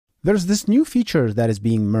There's this new feature that is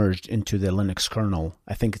being merged into the Linux kernel.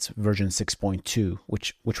 I think it's version 6.2,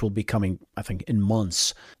 which will be coming, I think, in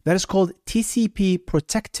months. That is called TCP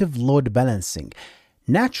protective load balancing.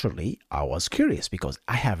 Naturally, I was curious because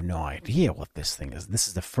I have no idea what this thing is. This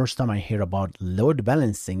is the first time I hear about load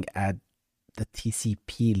balancing at the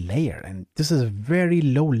TCP layer, and this is a very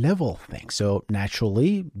low-level thing. So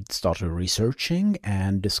naturally, started researching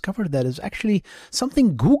and discovered that it's actually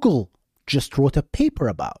something Google just wrote a paper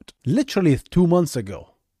about. Literally 2 months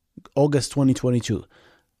ago, August 2022.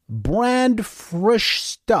 Brand fresh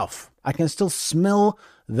stuff. I can still smell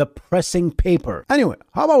the pressing paper. Anyway,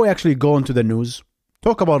 how about we actually go into the news,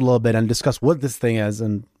 talk about it a little bit, and discuss what this thing is,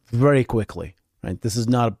 and very quickly. Right? This is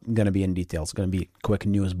not going to be in detail. It's going to be a quick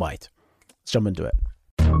news bite. Let's jump into it.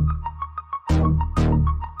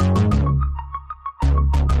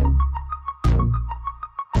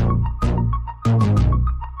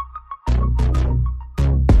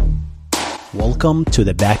 Welcome to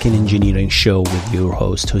the Backend Engineering Show with your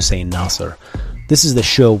host, Hussein Nasser. This is the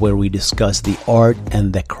show where we discuss the art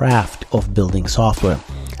and the craft of building software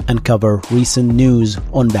and cover recent news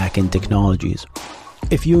on backend technologies.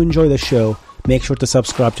 If you enjoy the show, make sure to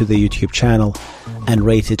subscribe to the YouTube channel and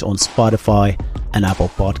rate it on Spotify and Apple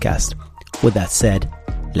Podcast. With that said,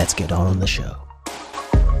 let's get on the show.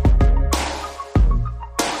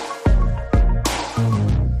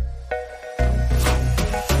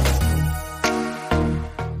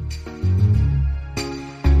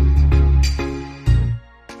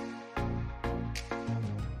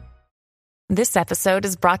 This episode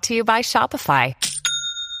is brought to you by Shopify.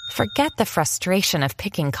 Forget the frustration of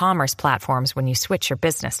picking commerce platforms when you switch your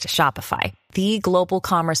business to Shopify, the global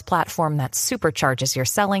commerce platform that supercharges your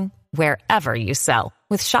selling wherever you sell.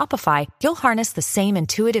 With Shopify, you'll harness the same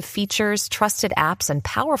intuitive features, trusted apps, and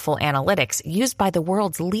powerful analytics used by the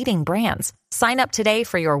world's leading brands. Sign up today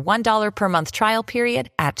for your $1 per month trial period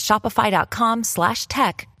at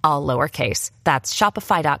shopify.com/tech, all lowercase. That's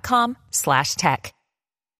shopify.com/tech.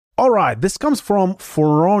 All right, this comes from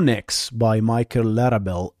Phoronix by Michael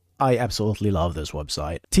Larabel. I absolutely love this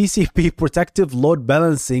website. TCP protective load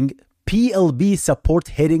balancing PLB support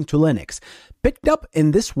heading to Linux. Picked up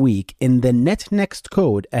in this week in the NetNext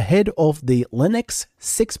code ahead of the Linux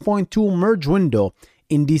 6.2 merge window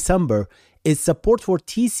in December is support for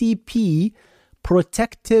TCP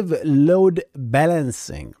protective load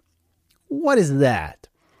balancing. What is that?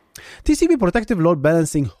 TCP protective load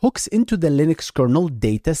balancing hooks into the Linux kernel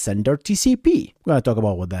data center TCP. We're going to talk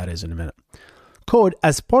about what that is in a minute. Code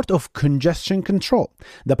as part of congestion control.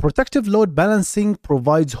 The protective load balancing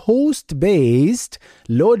provides host-based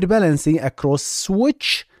load balancing across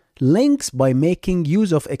switch links by making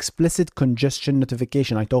use of explicit congestion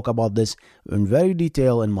notification. I talk about this in very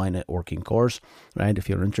detail in my networking course, right? If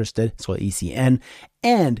you're interested, so ECN,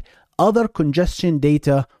 and other congestion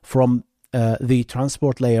data from the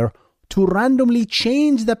transport layer to randomly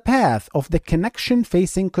change the path of the connection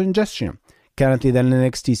facing congestion. Currently, the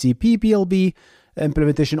Linux TCP PLB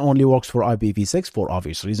implementation only works for IPv6 for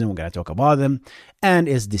obvious reason. We're going to talk about them, and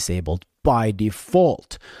is disabled by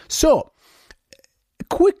default. So,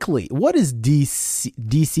 quickly, what is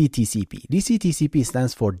DCTCP? DCTCP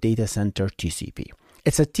stands for Data Center TCP.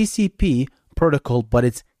 It's a TCP protocol, but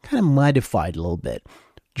it's kind of modified a little bit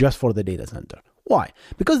just for the data center. Why?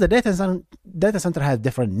 Because the data center has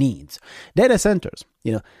different needs. Data centers,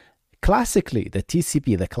 classically, the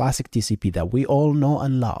TCP, the classic TCP that we all know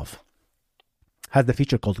and love, has the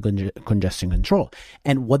feature called congestion control.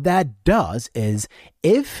 And what that does is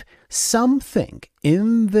if something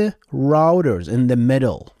in the routers in the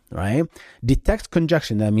middle, right, detects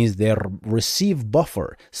congestion, that means their receive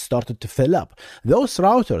buffer started to fill up. Those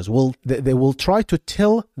routers will try to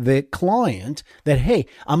tell the client that, hey,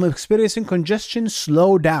 I'm experiencing congestion,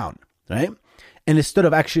 slow down, right? And instead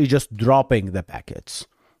of actually just dropping the packets,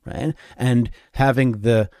 right, and having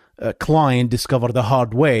the client discover the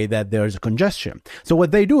hard way that there's a congestion. So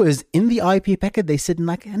what they do is in the IP packet, they sit in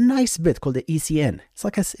like a nice bit called the ECN. It's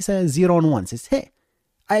like it's a 0 and 1. It says, hey,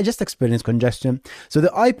 I just experienced congestion. So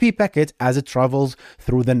the IP packet, as it travels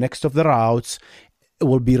through the next of the routes, it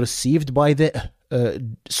will be received by the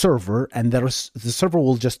server, and the server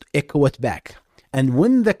will just echo it back. And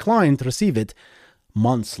when the client receives it,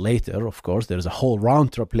 months later, of course, there's a whole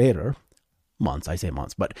round trip later. I say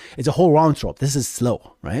months, but it's a whole round trip. This is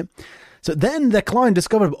slow, right? So then the client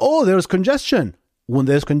discovered, there's congestion. When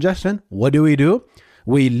there's congestion, what do?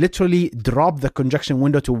 We literally drop the congestion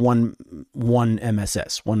window to one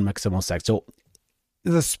MSS, one maximum sec. So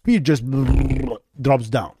the speed just drops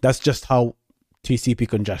down. That's just how TCP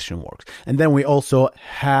congestion works. And then we also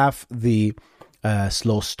have the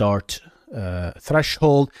slow start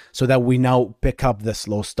threshold, so that we now pick up the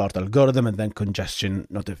slow start algorithm and then congestion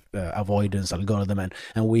avoidance algorithm,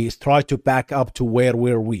 and we try to back up to where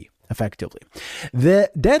were we effectively. The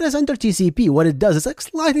data center TCP, what it does is like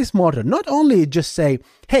slightly smarter. Not only just say,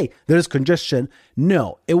 hey, there's congestion.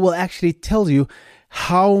 No, it will actually tell you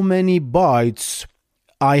how many bytes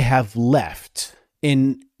I have left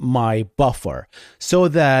in my buffer, so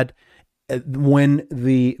that when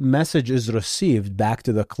the message is received back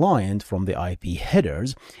to the client from the IP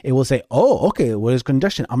headers, it will say, oh, okay, where is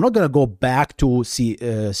congestion? I'm not going to go back to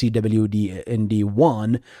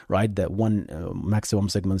CWD-ND1, right, that one maximum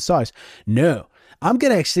segment size. No, I'm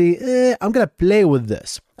going to actually, I'm going to play with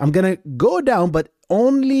this. I'm going to go down, but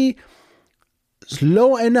only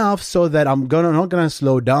slow enough so that not going to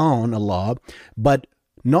slow down a lot, but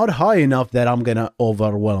not high enough that I'm going to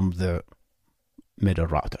overwhelm the middle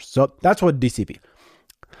routers. So that's what DCP.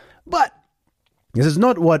 But this is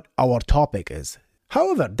not what our topic is.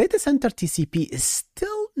 However, data center TCP is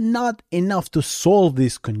still not enough to solve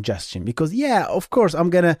this congestion, because yeah, of course,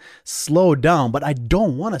 I'm going to slow down, but I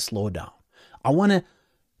don't want to slow down. I want to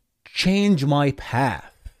change my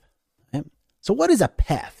path. Okay? So what is a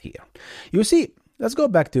path here? You see, let's go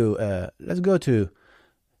to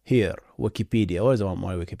here, Wikipedia. Where's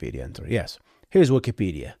my Wikipedia entry? Yes, here's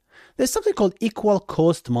Wikipedia. There's something called equal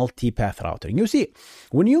cost multipath routing. You see,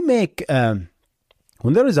 when you make, when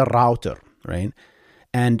there is a router, right,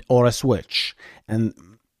 or a switch, and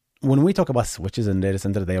when we talk about switches in data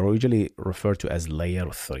center, they are usually referred to as layer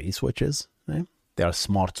 3 switches, right? They are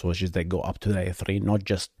smart switches that go up to layer 3, not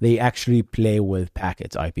just, they actually play with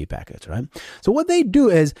packets, IP packets, right? So what they do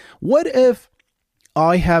is, what if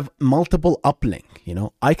I have multiple uplink,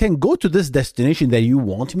 I can go to this destination that you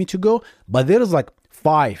want me to go, but there is like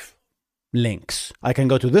 5 links. I can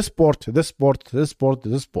go to this port, to this port, to this port, to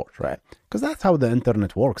this port, right? Because that's how the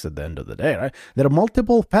internet works at the end of the day, right? There are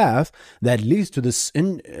multiple paths that leads to this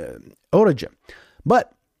origin.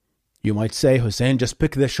 But you might say, Hussein, just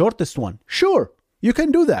pick the shortest one. Sure, you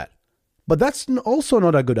can do that. But that's also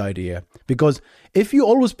not a good idea, because if you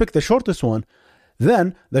always pick the shortest one,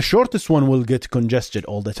 then the shortest one will get congested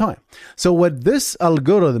all the time. So what this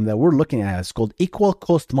algorithm that we're looking at is called equal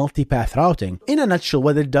cost multipath routing. In a nutshell,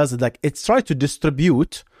 what it does is like it's tries to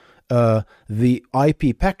distribute the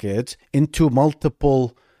IP packet into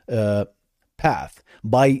multiple paths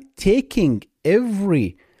by taking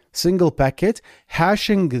every single packet,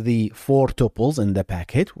 hashing the 4 tuples in the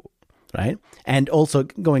packet, right? And also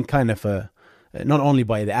going kind of not only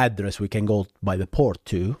by the address, we can go by the port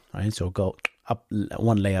too, right? So go up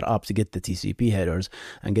one layer up to get the TCP headers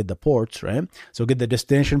and get the ports, right? So get the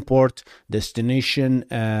destination port, destination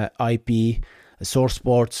IP, source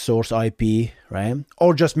port, source IP, right?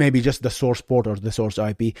 Or just maybe just the source port or the source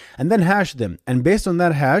IP, and then hash them. And based on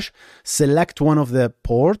that hash, select one of the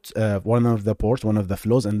ports, one of the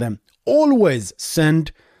flows, and then always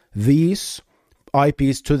send these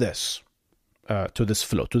IPs to this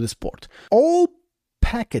flow, to this port. All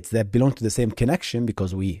packets that belong to the same connection,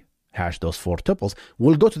 because we hash those 4 tuples,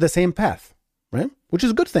 will go to the same path, right? Which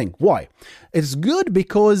is a good thing. Why? It's good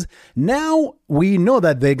because now we know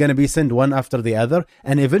that they're going to be sent one after the other,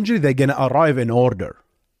 and eventually they're going to arrive in order,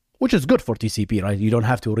 which is good for TCP, right? You don't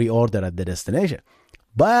have to reorder at the destination.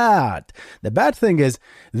 But the bad thing is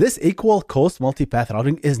this equal cost multipath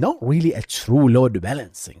routing is not really a true load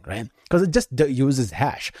balancing, right? Because it just uses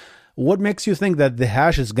hash. What makes you think that the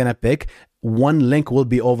hash is going to pick one link will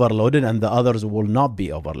be overloaded and the others will not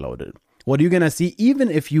be overloaded? What are you going to see? Even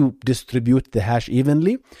if you distribute the hash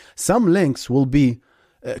evenly, some links will be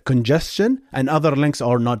congestion and other links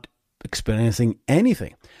are not experiencing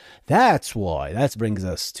anything. That's why that brings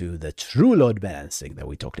us to the true load balancing that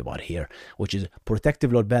we talked about here, which is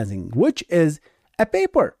protective load balancing, which is a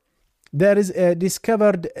paper that is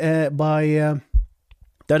discovered that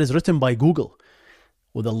is written by Google,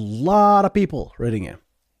 with a lot of people reading it.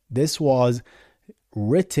 This was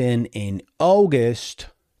written in August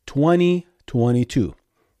 2022.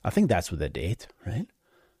 I think that's the date, right?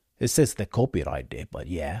 It says the copyright date, but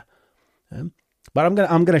yeah. But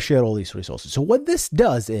I'm gonna share all these resources. So what this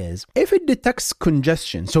does is, if it detects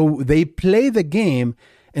congestion, so they play the game,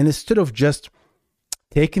 and instead of just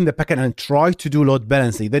taking the packet and try to do load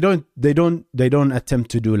balancing, they don't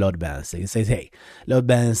attempt to do load balancing. It says, hey, load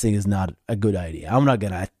balancing is not a good idea. I'm not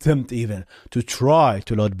gonna attempt even to try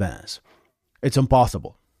to load balance. It's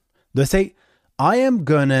impossible. They say, I am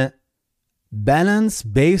gonna balance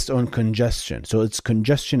based on congestion. So it's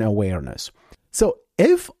congestion awareness. So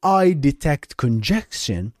if I detect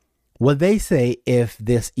congestion, what they say, if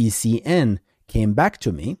this ECN came back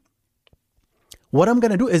to me, what I'm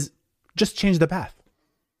gonna do is just change the path.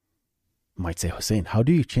 might say, Hussein, how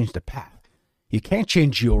do you change the path? You can't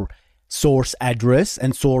change your source address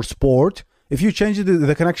and source port. If you change it,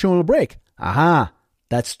 the connection will break. Aha,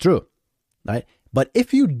 that's true, right? But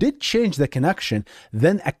if you did change the connection,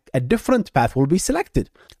 then a different path will be selected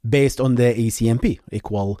based on the ECMP,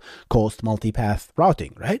 equal cost multipath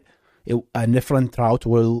routing, right? A different route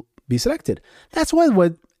will be selected. That's what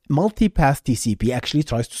multipath TCP actually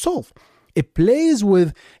tries to solve. It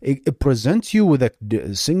presents you with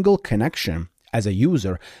a single connection as a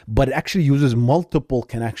user, but it actually uses multiple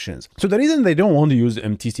connections. So the reason they don't want to use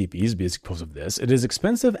MTCP is because of this. It is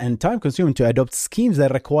expensive and time-consuming to adopt schemes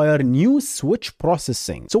that require new switch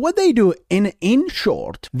processing. So what they do, in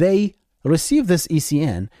short, they receive this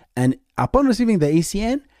ECN, and upon receiving the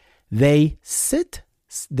ECN, they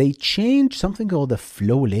change something called the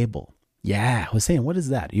flow label. Yeah, Hussein, what is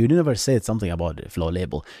that? You never said something about the flow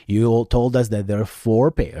label. You told us that there are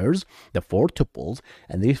 4 pairs, the 4 tuples,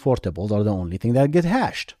 and these 4 tuples are the only thing that get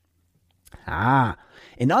hashed.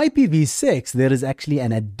 In IPv6, there is actually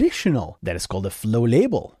an additional that is called a flow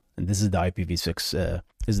label, and this is the IPv6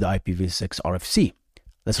 RFC.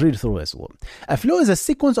 Let's read through this. A flow is a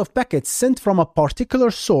sequence of packets sent from a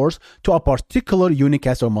particular source to a particular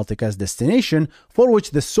unicast or multicast destination for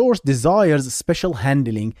which the source desires special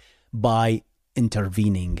handling by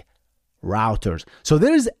intervening routers. So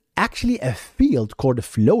there is actually a field called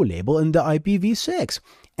flow label in the IPv6.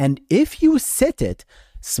 And if you set it,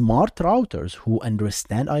 smart routers who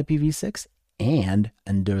understand IPv6 and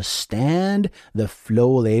understand the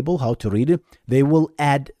flow label, how to read it, they will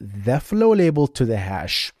add the flow label to the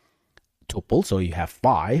hash tuple. So you have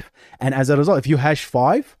 5. And as a result, if you hash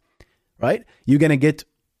 5, right, you're going to get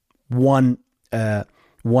one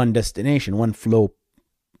destination, one flow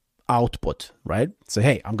output, right? So,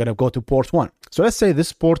 hey, I'm going to go to port 1. So let's say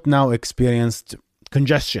this port now experienced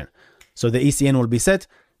congestion. So the ECN will be set,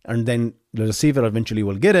 and then the receiver eventually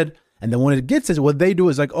will get it. And then when it gets it, what they do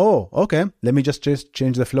is like, oh, okay, let me just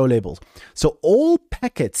change the flow labels. So all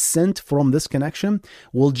packets sent from this connection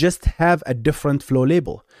will just have a different flow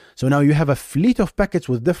label. So now you have a fleet of packets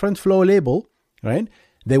with different flow label, right?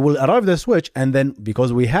 They will arrive the switch, and then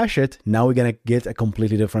because we hash it, now we're going to get a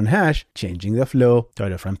completely different hash, changing the flow to a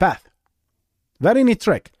different path. Very neat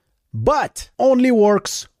trick, but only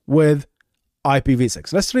works with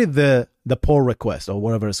IPv6. Let's read the pull request, or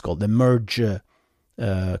whatever it's called, the merge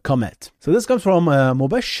commit. So this comes from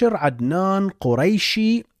Mubashir Adnan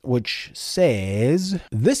Quraishi, which says,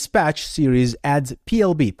 this patch series adds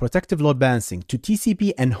PLB, protective load balancing, to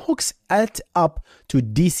TCP and hooks it up to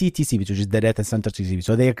DC TCP, which is the data center TCP.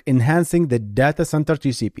 So they're enhancing the data center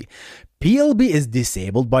TCP. PLB is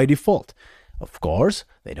disabled by default. Of course,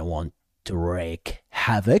 they don't want to wreak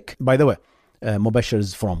havoc. By the way, Mubashir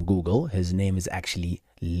is from Google. His name is actually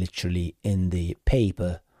literally in the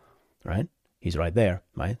paper, right? He's right there,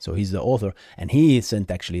 right? So he's the author, and he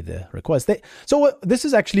sent actually the request. So this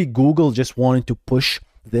is actually Google just wanting to push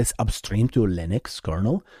this upstream to Linux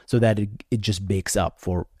kernel so that it just bakes up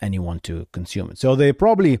for anyone to consume it. So they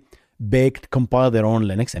probably compiled their own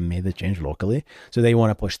Linux and made the change locally. So they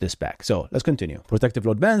want to push this back. So let's continue. Protective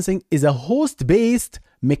load balancing is a host-based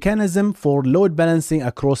mechanism for load balancing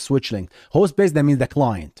across switch length. Host-based, that means the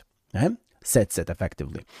client, right? Sets it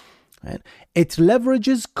effectively. Right? It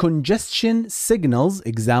leverages congestion signals,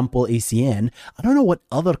 example ECN. I don't know what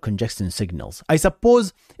other congestion signals. I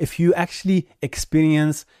suppose if you actually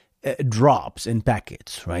experience drops in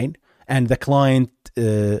packets, right? And the client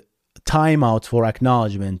timeout for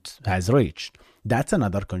acknowledgement has reached. That's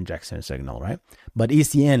another congestion signal, right? But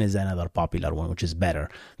ECN is another popular one, which is better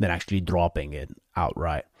than actually dropping it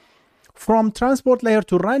outright. From transport layer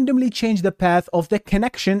to randomly change the path of the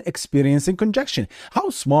connection experiencing congestion. How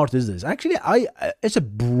smart is this? Actually, it's a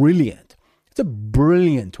brilliant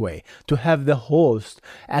way to have the host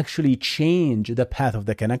actually change the path of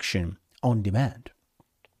the connection on demand,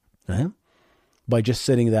 right? By just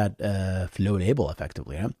setting that flow label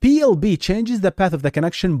effectively. Right? PLB changes the path of the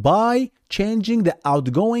connection by changing the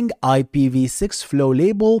outgoing IPv6 flow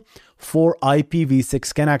label for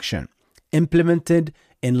IPv6 connection, implemented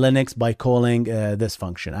in Linux by calling this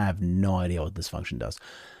function. I have no idea what this function does.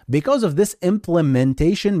 Because of this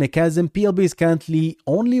implementation mechanism, PLB is currently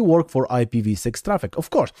only work for IPv6 traffic.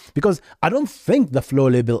 Of course, because I don't think the flow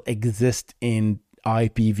label exists in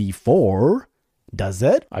IPv4. Does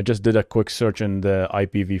it? I just did a quick search in the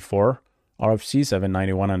IPv4 RFC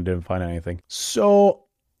 791 and didn't find anything. So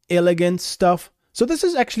elegant stuff. So this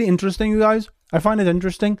is actually interesting, you guys. I find it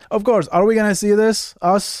interesting. Of course, are we going to see this?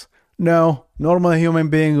 Us? No, normal human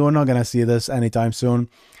being, we're not going to see this anytime soon.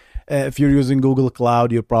 If you're using Google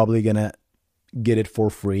Cloud, you're probably going to get it for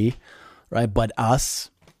free, right? But us,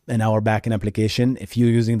 in our backend application. If you're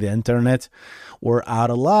using the internet, we're out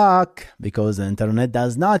of luck because the internet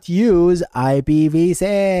does not use IPv6.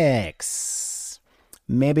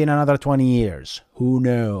 Maybe in another 20 years. Who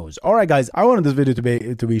knows? All right, guys. I wanted this video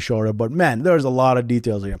to be shorter, but man, there's a lot of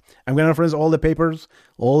details here. I'm going to reference all the papers,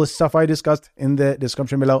 all the stuff I discussed in the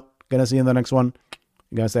description below. Gonna see you in the next one.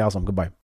 You guys stay awesome. Goodbye.